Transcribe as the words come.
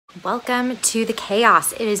Welcome to the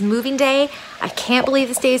chaos. It is moving day. I can't believe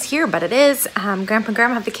this day is here, but it is. Grandpa and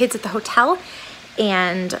Grandma have the kids at the hotel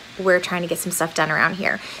and we're trying to get some stuff done around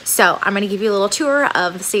here. So I'm gonna give you a little tour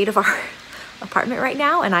of the state of our apartment right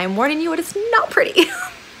now, and I'm warning you, it is not pretty.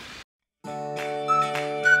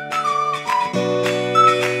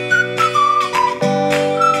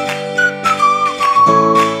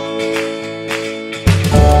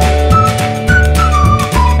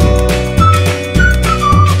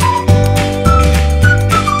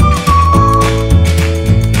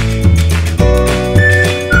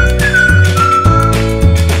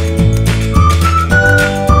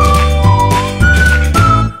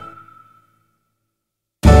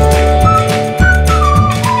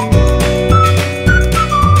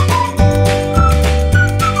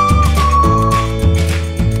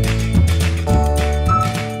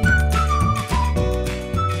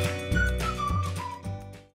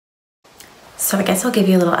 So I guess I'll give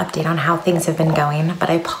you a little update on how things have been going, but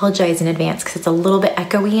I apologize in advance because it's a little bit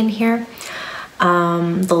echoey in here.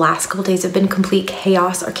 The last couple days have been complete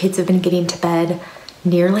chaos. Our kids have been getting to bed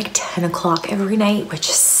near like 10 o'clock every night, which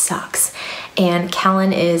sucks. And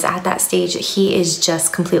Callan is at that stage, he is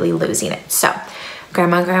just completely losing it. So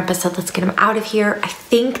Grandma and Grandpa said, let's get him out of here. I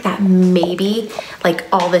think that maybe like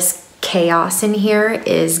all this chaos in here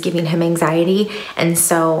is giving him anxiety, and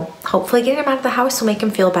so hopefully getting him out of the house will make him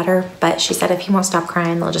feel better. But she said if he won't stop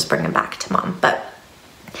crying, they'll just bring him back to Mom. But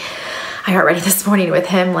I got ready this morning with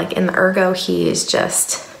him like in the ergo. He's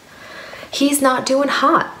not doing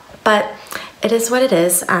hot, but it is what it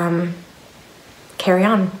is. Carry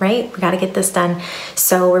on, right? We got to get this done.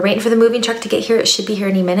 So we're waiting for the moving truck to get here. It should be here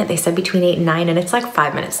any minute. They said between 8 and 9, and it's like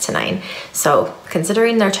 5 minutes to 9. So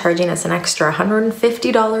considering they're charging us an extra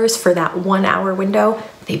 $150 for that 1 hour window,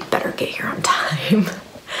 they better get here on time.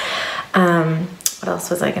 What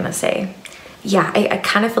else was I gonna say? Yeah, I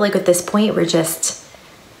kind of feel like at this point, we're just,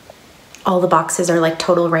 all the boxes are like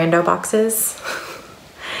total rando boxes,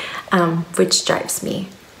 which drives me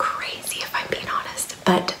crazy if I'm being honest.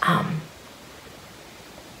 But,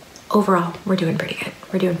 overall, we're doing pretty good.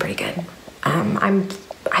 We're doing pretty good.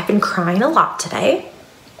 I've been crying a lot today,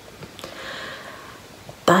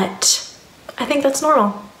 but I think that's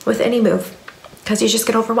normal with any move because you just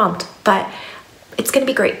get overwhelmed, but it's gonna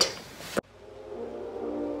be great.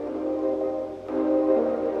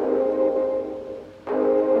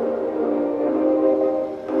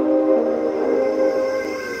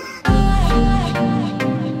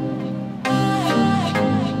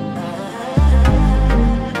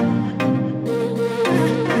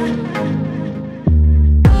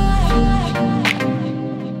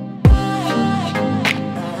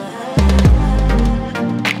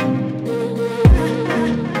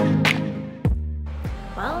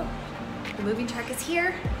 The moving truck is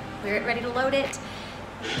here. We're ready to load it.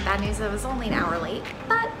 Bad news, it was only an hour late,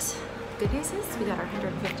 but good news is we got our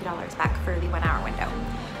 $150 back for the 1 hour window.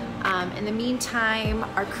 In the meantime,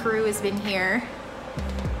 our crew has been here.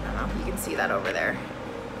 I don't know if you can see that over there.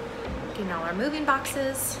 Getting all our moving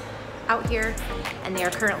boxes out here, and they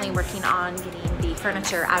are currently working on getting the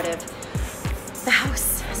furniture out of the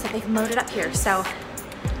house so they can load it up here. So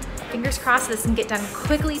fingers crossed this can get done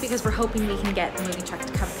quickly because we're hoping we can get the moving truck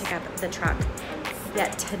to come pick up the truck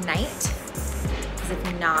yet tonight. Because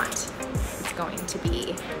if not, it's going to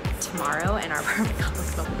be tomorrow, and our apartment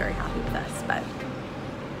complex won't be very happy with us. But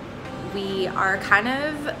we are kind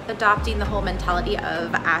of adopting the whole mentality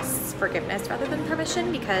of ask forgiveness rather than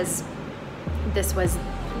permission, because this was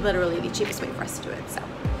literally the cheapest way for us to do it. So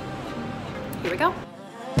here we go.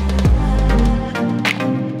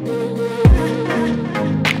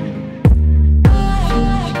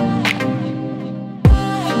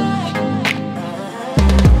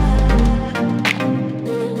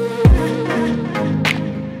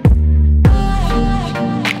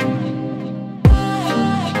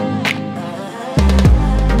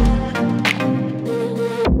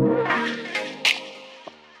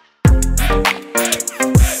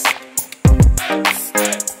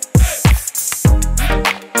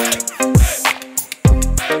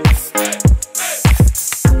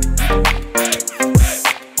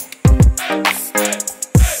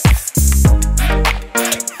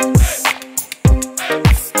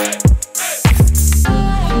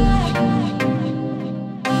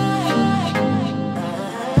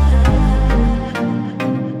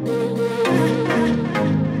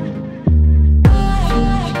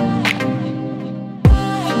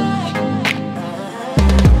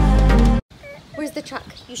 The truck.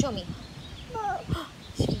 You show me.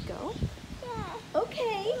 Should we go? Yeah.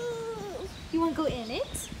 Okay. You want to go in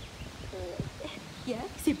it? Yeah.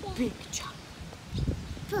 It's a big truck.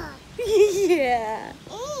 Yeah.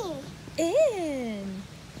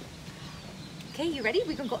 Okay, you ready?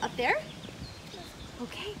 We gonna go up there?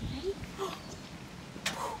 Okay, ready?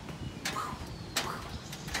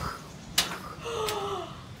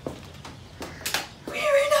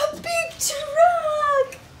 We're in a big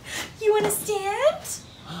truck! You wanna stand?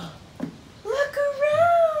 Look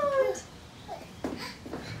around!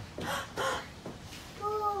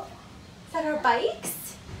 Is that our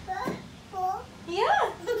bikes? Yeah.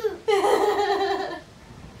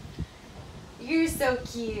 You're so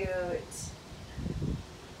cute.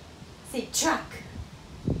 Say truck.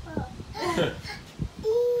 Is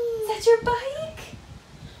that your bike?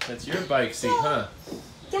 That's your bike seat, huh?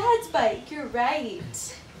 Dad's bike, you're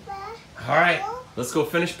right. All right, let's go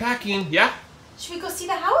finish packing, yeah? Should we go see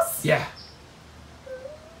the house? Yeah.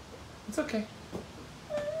 It's okay.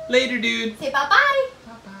 Later, dude. Say bye-bye.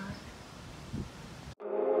 Bye-bye.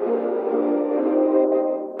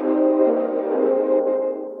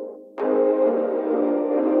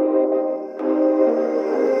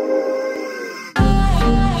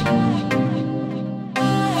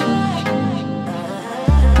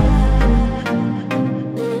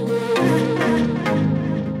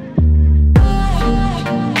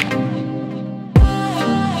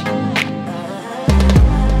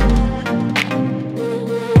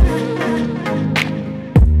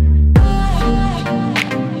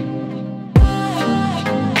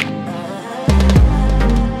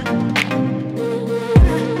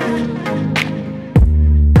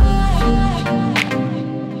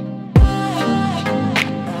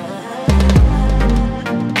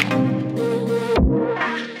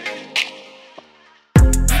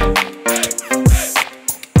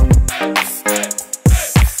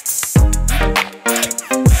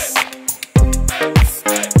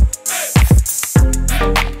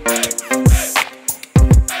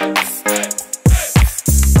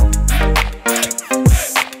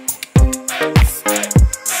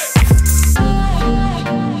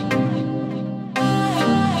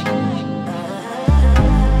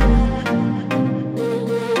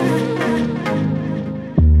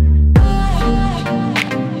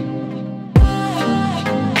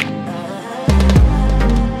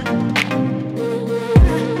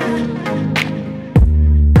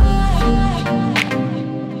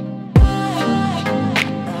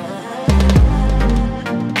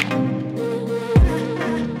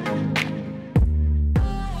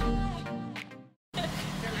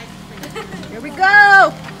 Here we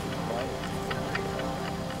go!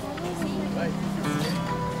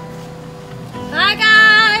 Hi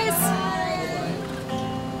guys!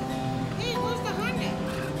 Hey, where's the Honda?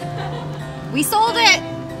 We sold it!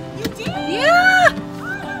 You did? Yeah!